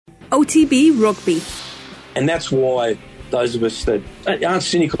OTB Rugby. And that's why those of us that aren't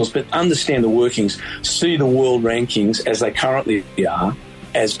cynical but understand the workings see the world rankings as they currently are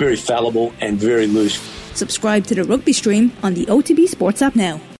as very fallible and very loose. Subscribe to the rugby stream on the OTB Sports app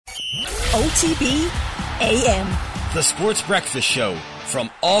now. OTB AM. The Sports Breakfast Show from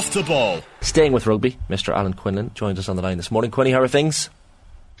Off the Ball. Staying with rugby, Mr. Alan Quinlan joins us on the line this morning. Quinny, how are things?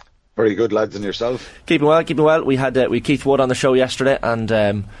 Very good, lads, and yourself? Keeping well. We had Keith Wood on the show yesterday,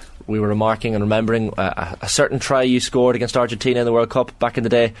 and we were remarking and remembering a certain try you scored against Argentina in the World Cup back in the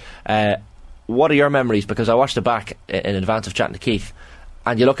day. What are your memories? Because I watched it back in advance of chatting to Keith,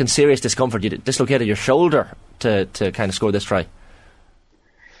 and you look in serious discomfort. You dislocated your shoulder to kind of score this try.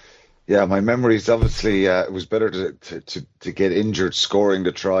 Yeah, my memories, obviously, it was better to get injured scoring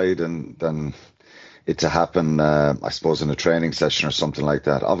the try than it to happen, I suppose, in a training session or something like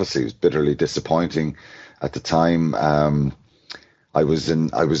that. Obviously, it was bitterly disappointing at the time. I was in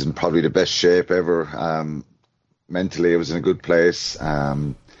probably the best shape ever. Mentally, I was in a good place.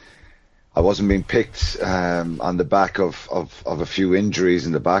 I wasn't being picked on the back of a few injuries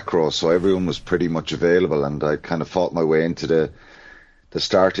in the back row, so everyone was pretty much available, and I kind of fought my way into the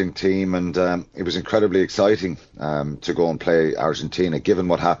starting team, and it was incredibly exciting to go and play Argentina, given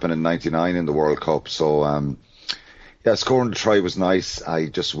what happened in '99 in the World Cup. So, scoring the try was nice. I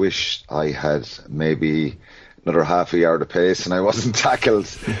just wish I had maybe another half a yard of pace and I wasn't tackled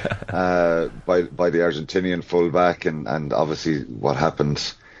by the Argentinian fullback, and obviously what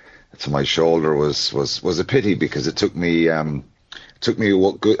happened to my shoulder was a pity, because it took me a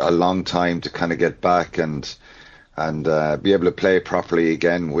long time to kind of get back and be able to play properly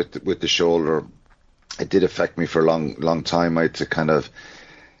again with the shoulder. It did affect me for a long time. I had to kind of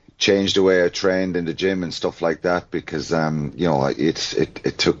change the way I trained in the gym and stuff like that, because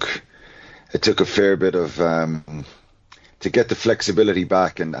it took a fair bit of to get the flexibility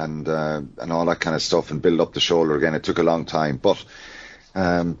back and all that kind of stuff and build up the shoulder again. It took a long time, but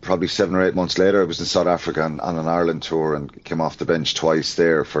probably 7 or 8 months later, I was in South Africa on an Ireland tour and came off the bench twice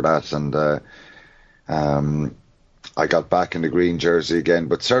there for that, and I got back in the green jersey again.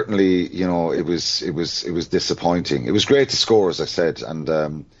 But certainly, it was disappointing. It was great to score, as I said,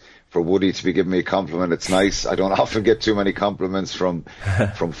 and for Woody to be giving me a compliment, it's nice. I don't often get too many compliments from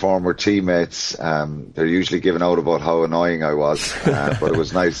former teammates. They're usually giving out about how annoying I was, but it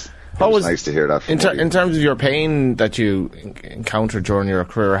was nice. It was nice to hear that from Woody. In terms of your pain that you encountered during your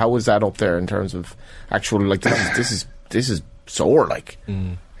career, how was that up there in terms of actual, like, this is sore, like?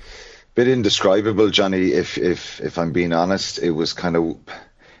 Bit indescribable, Johnny, if I'm being honest. It was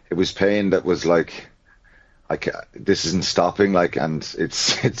pain that was like, this isn't stopping, like, and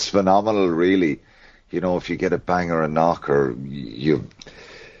it's phenomenal, really. If you get a bang or a knock, or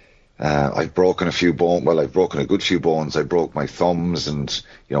I've broken a few bones. Well, I've broken a good few bones. I broke my thumbs and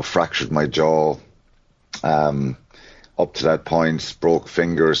fractured my jaw. Up to that point, broke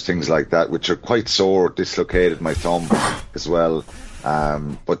fingers, things like that, which are quite sore. Dislocated my thumb as well.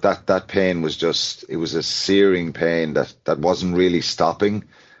 But that pain was it was a searing pain that wasn't really stopping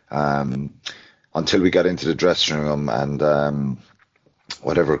until we got into the dressing room, and the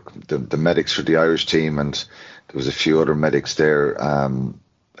medics for the Irish team, and there was a few other medics there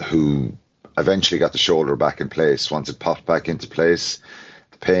who eventually got the shoulder back in place. Once it popped back into place,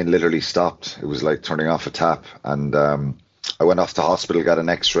 the pain literally stopped. It was like turning off a tap, and I went off to hospital, got an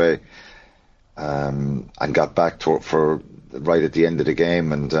x-ray, and got back for right at the end of the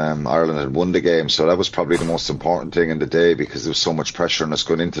game, and Ireland had won the game, so that was probably the most important thing in the day, because there was so much pressure on us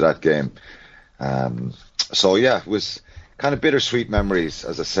going into that game. It was kind of bittersweet memories.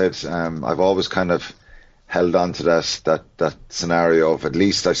 As I said, I've always kind of held on to that scenario of, at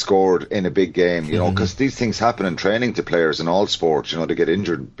least I scored in a big game, because these things happen in training to players in all sports. They get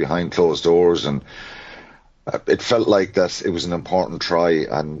injured behind closed doors, and it felt like that it was an important try,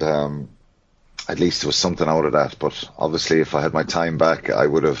 and at least there was something out of that. But obviously, if I had my time back, I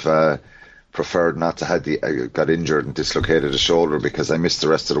would have preferred not to have got injured and dislocated a shoulder, because I missed the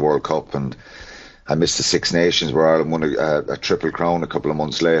rest of the World Cup, and I missed the Six Nations, where Ireland won a Triple Crown a couple of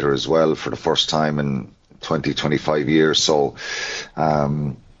months later as well, for the first time in 25 years. So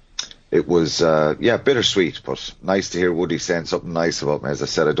it was bittersweet, but nice to hear Woody saying something nice about me. As I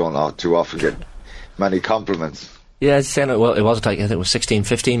said, I don't too often get many compliments. Yeah, saying it was like, I think it was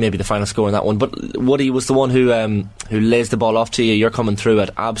 16-15, maybe the final score in that one. But Woody was the one who lays the ball off to you. You're coming through at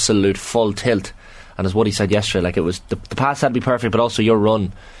absolute full tilt, and as Woody said yesterday, like, it was the pass had to be perfect, but also your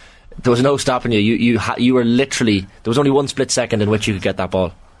run. There was no stopping you. You were literally, there was only one split second in which you could get that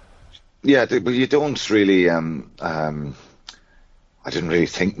ball. Yeah, but you don't really. I didn't really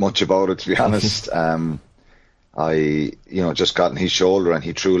think much about it, to be honest. I just got on his shoulder and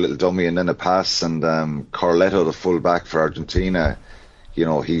he threw a little dummy and then a pass, and Corletto, the full back for Argentina,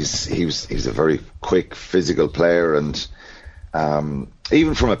 he's a very quick, physical player, and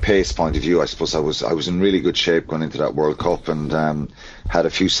even from a pace point of view, I suppose I was in really good shape going into that World Cup, and had a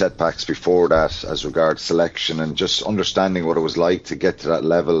few setbacks before that as regards selection and just understanding what it was like to get to that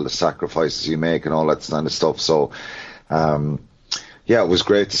level, the sacrifices you make and all that kind of stuff. So it was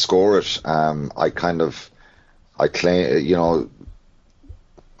great to score it.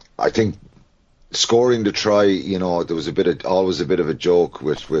 I think scoring the try, there was always a bit of a joke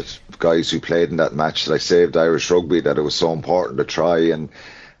with guys who played in that match that I saved Irish rugby, that it was so important to try, and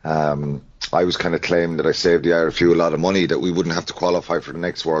I was kind of claiming that I saved the Irish few a lot of money, that we wouldn't have to qualify for the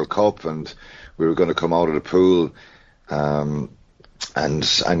next World Cup, and we were going to come out of the pool and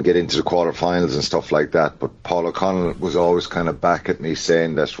get into the quarterfinals and stuff like that. But Paul O'Connell was always kind of back at me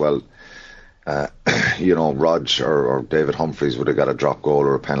saying that, well, Rog or David Humphreys would have got a drop goal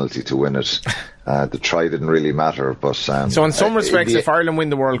or a penalty to win it. The try didn't really matter. But so in some respects, if Ireland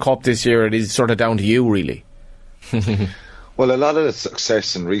win the World Cup this year, it is sort of down to you, really. Well, a lot of the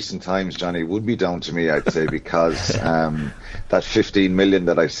success in recent times, Johnny, would be down to me, I'd say, because that 15 million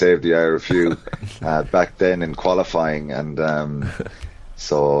that I saved the IRFU back then in qualifying, and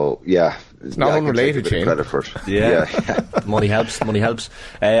so yeah. It's not unrelated, Shane. Credit for it. Yeah. Money helps.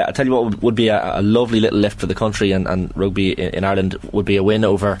 I tell you what would be a lovely little lift for the country and rugby in Ireland would be a win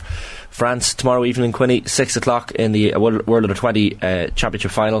over France tomorrow evening, Quinny, 6 o'clock in the World Under 20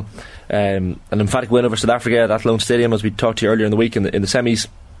 Championship final. An emphatic win over South Africa at Athlone Stadium, as we talked to you earlier in the week in the semis.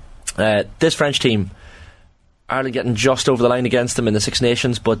 This French team, Ireland getting just over the line against them in the Six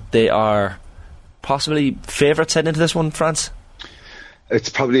Nations, but they are possibly favourites heading into this one, France. It's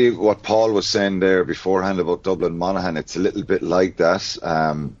probably what Paul was saying there beforehand about Dublin Monaghan. It's a little bit like that.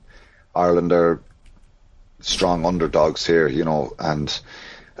 Ireland are strong underdogs here, and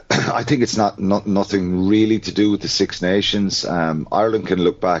I think it's nothing really to do with the Six Nations. Ireland can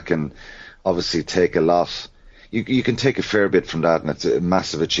look back and obviously take a lot. You can take a fair bit from that, and it's a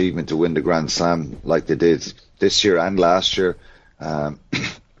massive achievement to win the Grand Slam like they did this year and last year.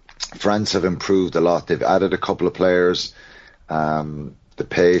 France have improved a lot. They've added a couple of players. The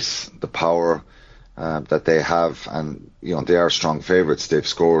pace, the power that they have, and they are strong favourites. They've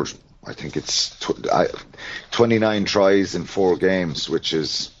scored, I think it's 29 tries in 4 games, which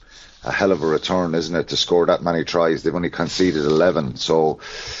is a hell of a return, isn't it, to score that many tries? They've only conceded 11, so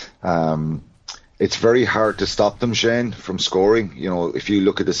it's very hard to stop them, Shane, from scoring. If you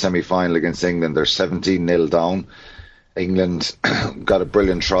look at the semi-final against England, they're 17-0 down. England got a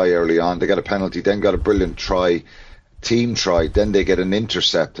brilliant try early on. They got a penalty, then got a brilliant try, team try, then they get an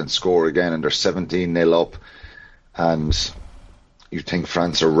intercept and score again, and they're 17-0 up, and you think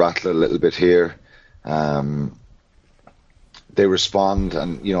France are rattling a little bit here. They respond,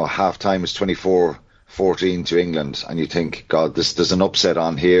 and half time is 24-14 to England, and you think, God, there's an upset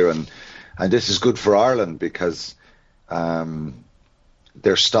on here, and this is good for Ireland, because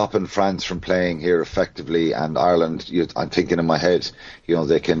they're stopping France from playing here effectively, and Ireland, I'm thinking in my head,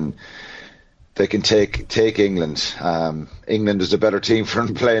 they can take England. England is a better team for them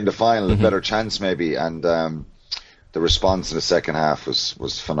to play in the final, a better chance maybe. And the response in the second half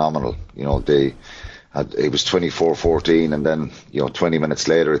was phenomenal. It was 24-14, and then 20 minutes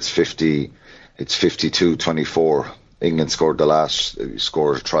later it's 52-24. England scored a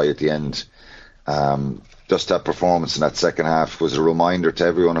try at the end. Just that performance in that second half was a reminder to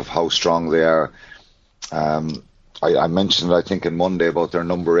everyone of how strong they are. I mentioned, I think, on Monday about their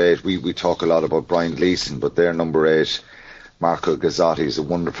number 8. We talk a lot about Brian Gleeson, but their number 8, Marco Gazzotti, is a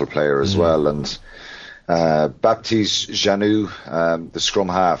wonderful player as well. And Baptiste Janou, the scrum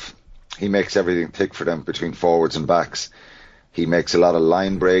half, he makes everything tick for them between forwards and backs. He makes a lot of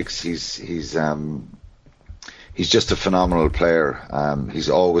line breaks. He's just a phenomenal player.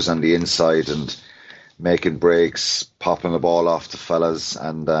 He's always on the inside and making breaks, popping the ball off the fellas,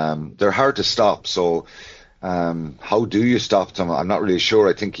 and they're hard to stop. So how do you stop them? I'm not really sure.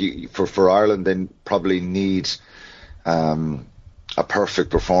 I think for Ireland, they probably need a perfect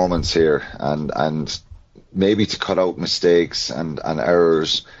performance here, and maybe to cut out mistakes and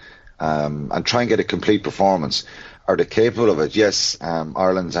errors, and try and get a complete performance. Are they capable of it? Yes.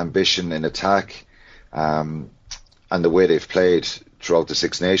 Ireland's ambition in attack, and the way they've played throughout the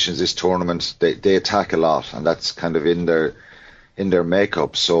Six Nations this tournament, they attack a lot, and that's kind of in their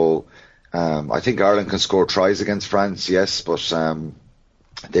makeup. So I think Ireland can score tries against France, yes, but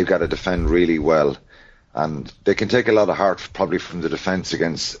they've got to defend really well, and they can take a lot of heart probably from the defence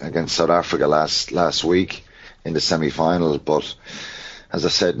against South Africa last week in the semi-final. But as I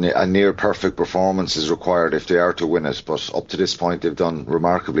said, a near perfect performance is required if they are to win it. But up to this point, they've done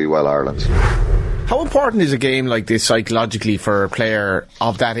remarkably well, Ireland. How important is a game like this psychologically for a player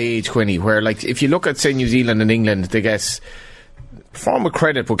of that age, Quinny, where, like, if you look at, say, New Zealand and England, they get, perform with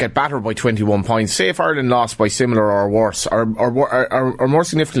credit, but get battered by 21 points. Say if Ireland lost by similar or worse, or more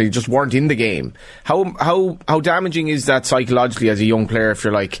significantly, just weren't in the game. How damaging is that psychologically as a young player if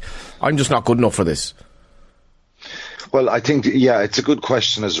you're like, I'm just not good enough for this? Well, I think, yeah, it's a good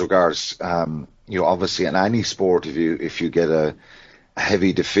question as regards, obviously in any sport, if you get a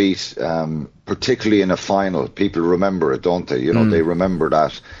heavy defeat, particularly in a final, people remember it, don't they? They remember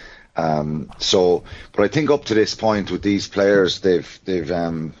that. But I think up to this point with these players, they've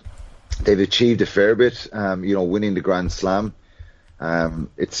achieved a fair bit. Winning the Grand Slam.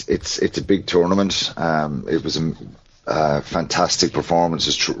 It's a big tournament. It was a fantastic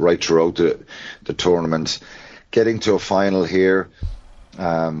performances right throughout the tournament. Getting to a final here,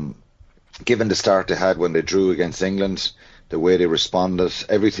 given the start they had when they drew against England, the way they responded,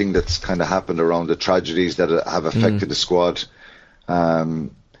 everything that's kind of happened around the tragedies that have affected the squad.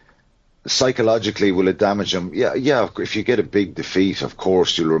 Psychologically, will it damage them? Yeah. If you get a big defeat, of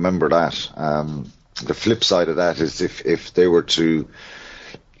course, you'll remember that. The flip side of that is if they were to,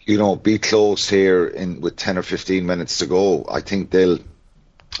 be close here with 10 or 15 minutes to go, I think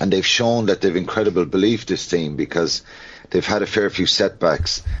they've shown that they've incredible belief, this team, because they've had a fair few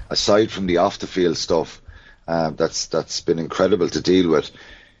setbacks, aside from the off-the-field stuff. That's been incredible to deal with.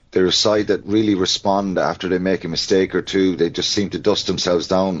 They're a side that really respond after they make a mistake or two. They just seem to dust themselves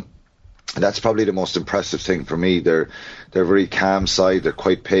down. And that's probably the most impressive thing for me. They're a very calm side. They're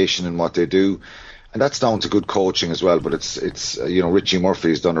quite patient in what they do. And that's down to good coaching as well. But it's Richie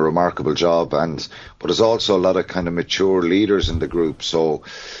Murphy's done a remarkable job. But there's also a lot of kind of mature leaders in the group. So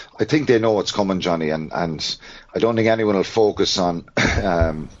I think they know what's coming, Johnny. And I don't think anyone will focus on,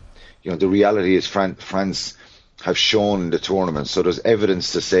 the reality is France have shown in the tournament. So there's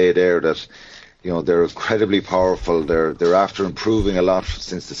evidence to say there that, they're incredibly powerful. They're after improving a lot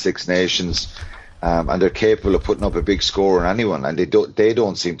since the Six Nations, and they're capable of putting up a big score on anyone. And they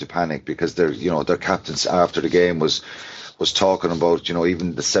don't seem to panic because their captains after the game was talking about,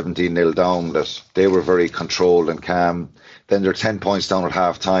 even the 17-0 down, that they were very controlled and calm. Then they're 10 points down at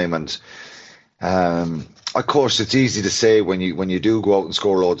half time, and of course, it's easy to say when you do go out and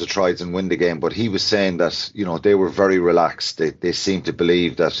score loads of tries and win the game. But he was saying that they were very relaxed. They seem to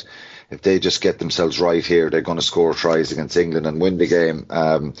believe that if they just get themselves right here, they're going to score tries against England and win the game.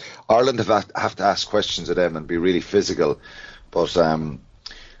 Ireland have to ask questions of them and be really physical. But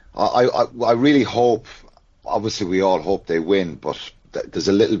I really hope. Obviously, we all hope they win, but there's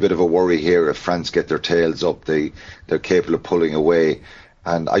a little bit of a worry here. If France get their tails up, they're capable of pulling away.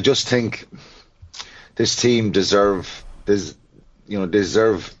 And I just think this team deserve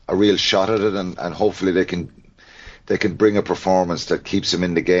a real shot at it, and hopefully they can bring a performance that keeps them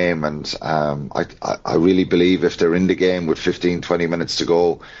in the game. And I really believe if they're in the game with 15-20 minutes to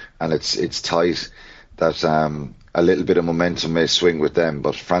go and it's tight, that a little bit of momentum may swing with them.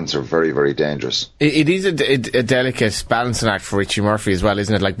 But France are very, very dangerous. It is a delicate balancing act for Richie Murphy as well,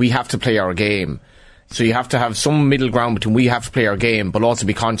 isn't it? Like, we have to play our game. So you have to have some middle ground between we have to play our game, but also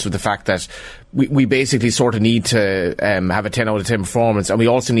be conscious of the fact that we basically sort of need to have a 10 out of 10 performance, and we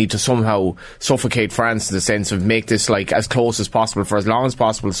also need to somehow suffocate France in the sense of make this like as close as possible for as long as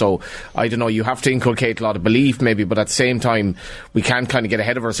possible. So I don't know, you have to inculcate a lot of belief maybe, but at the same time we can't kind of get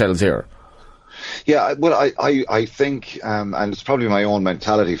ahead of ourselves here. Yeah, well, I think, and it's probably my own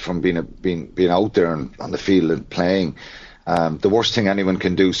mentality from being out there and on the field and playing. The worst thing anyone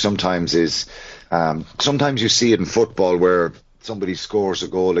can do sometimes is, sometimes you see it in football where somebody scores a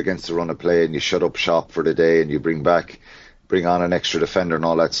goal against the run of play and you shut up shop for the day and you bring on an extra defender and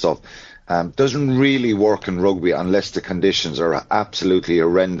all that stuff. Doesn't really work in rugby unless the conditions are absolutely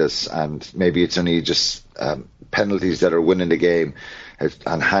horrendous, and maybe it's only just penalties that are winning the game,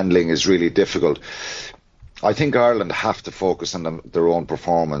 and handling is really difficult. I think Ireland have to focus on their own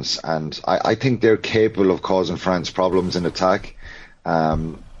performance, and I think they're capable of causing France problems in attack,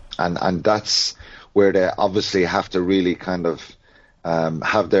 and that's where they obviously have to really kind of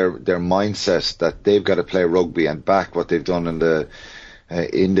have their mindset that they've got to play rugby and back what they've done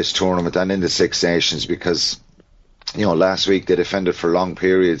in this tournament and in the Six Nations, because last week they defended for long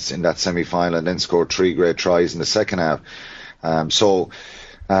periods in that semi-final and then scored 3 great tries in the second half.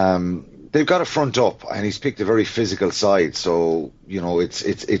 They've got to front up, and he's picked a very physical side. So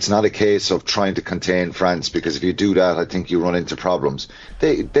it's not a case of trying to contain France, because if you do that, I think you run into problems.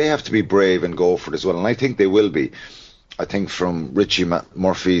 They have to be brave and go for it as well, and I think they will be. I think from Richie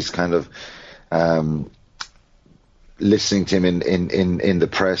Murphy's kind of listening to him in the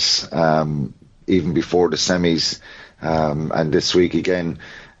press, even before the semis, and this week again,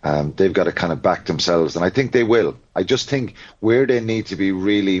 they've got to kind of back themselves, and I think they will. I just think where they need to be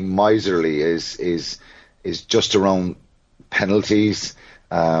really miserly is just around penalties,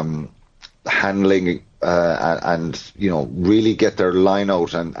 handling, and really get their line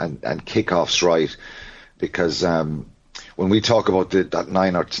out and kickoffs right, because when we talk about that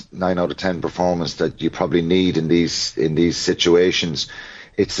 9 out of 10 performance that you probably need in these situations,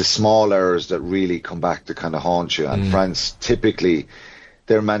 it's the small errors that really come back to kind of haunt you. And France, typically,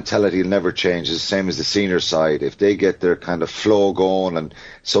 their mentality will never change. It's the same as the senior side. If they get their kind of flow going and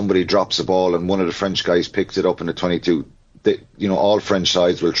somebody drops a ball and one of the French guys picks it up in the 22, all French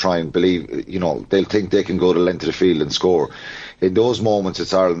sides will try and believe, they'll think they can go the length of the field and score. In those moments,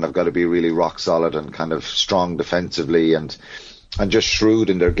 it's Ireland have got to be really rock solid and kind of strong defensively and just shrewd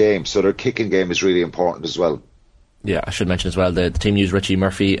in their game. So their kicking game is really important as well. Yeah, I should mention as well, the team news, Richie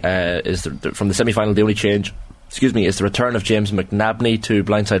Murphy, is from the semi-final, the only change is the return of James McNabney to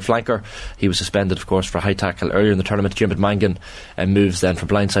blindside flanker. He was suspended, of course, for high tackle earlier in the tournament. Jim Mangan moves then from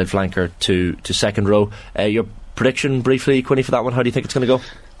blindside flanker to second row. Your prediction, briefly, Quinny, for that one, how do you think it's going to go?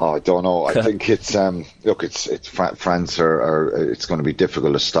 Oh, I don't know. I think it's it's France it's going to be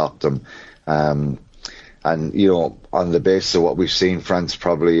difficult to stop them. And on the basis of what we've seen, France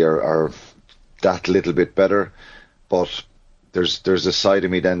probably are that little bit better. But there's a side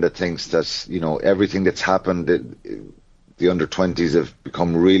of me then that thinks that everything that's happened, the under 20s have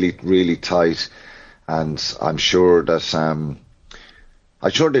become really, really tight, and I'm sure that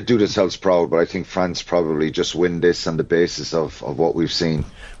they do themselves proud, but I think France probably just win this on the basis of what we've seen.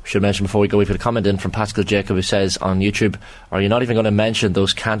 We should mention before we go, we've had a comment in from Pascal Jacob who says on YouTube, are you not even going to mention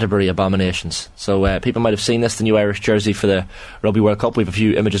those Canterbury abominations? So people might have seen this, the new Irish jersey for the Rugby World Cup. We have a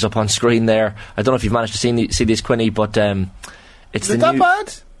few images up on screen there. I don't know if you've managed to see these, Quinny, but it's Is it that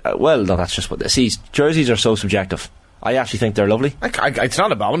bad? Well, no, that's just what they see. Jerseys are so subjective. I actually think they're lovely. It's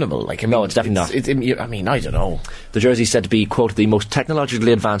not abominable. No, it's definitely not. I don't know. The jersey is said to be, quote, the most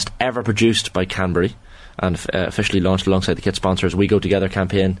technologically advanced ever produced by Canterbury, and officially launched alongside the kit sponsors We Go Together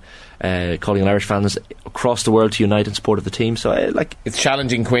campaign, calling on Irish fans across the world to unite in support of the team. So it's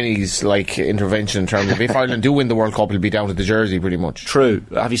challenging Quinny's intervention in terms of if Ireland do win the World Cup, it'll be down to the jersey pretty much. True.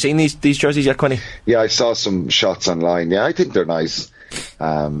 Have you seen these jerseys yet, Quinny? Yeah, I saw some shots online. Yeah, I think they're nice.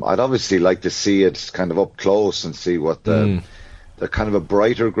 I'd obviously like to see it kind of up close and see what they're kind of a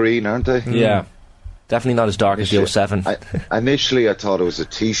brighter green, aren't they? Yeah. Definitely not as dark as the 07. Initially, I thought it was a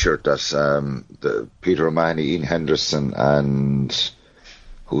T-shirt that Peter O'Mahony, Ian Henderson, and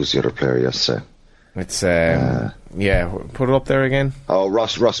who's the other player yesterday? It's put it up there again. Oh,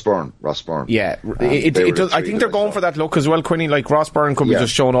 Ross Byrne. Yeah, I think they're going for that look as well, Quinny. Like Ross Byrne could be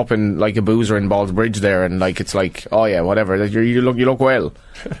just showing up in like a boozer in Ballsbridge there, and it's like, oh yeah, whatever. You look well.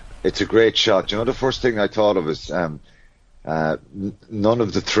 It's a great shot. The first thing I thought of is. None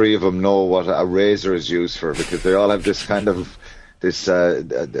of the three of them know what a razor is used for, because they all have this kind of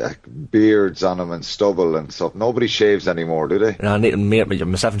beards on them and stubble and stuff. Nobody shaves anymore, do they? No,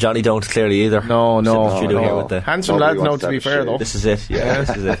 myself and Johnny don't clearly either. No. Here with the handsome lads, no, to be fair though. This is it. Yeah,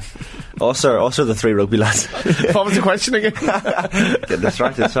 this is it. Also the three rugby lads. What was the question again? Getting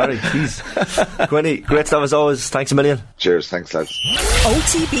distracted, sorry. Jeez. Quinny, great stuff as always. Thanks a million. Cheers, thanks lads.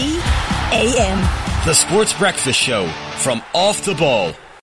 OTB AM. The Sports Breakfast Show from Off the Ball.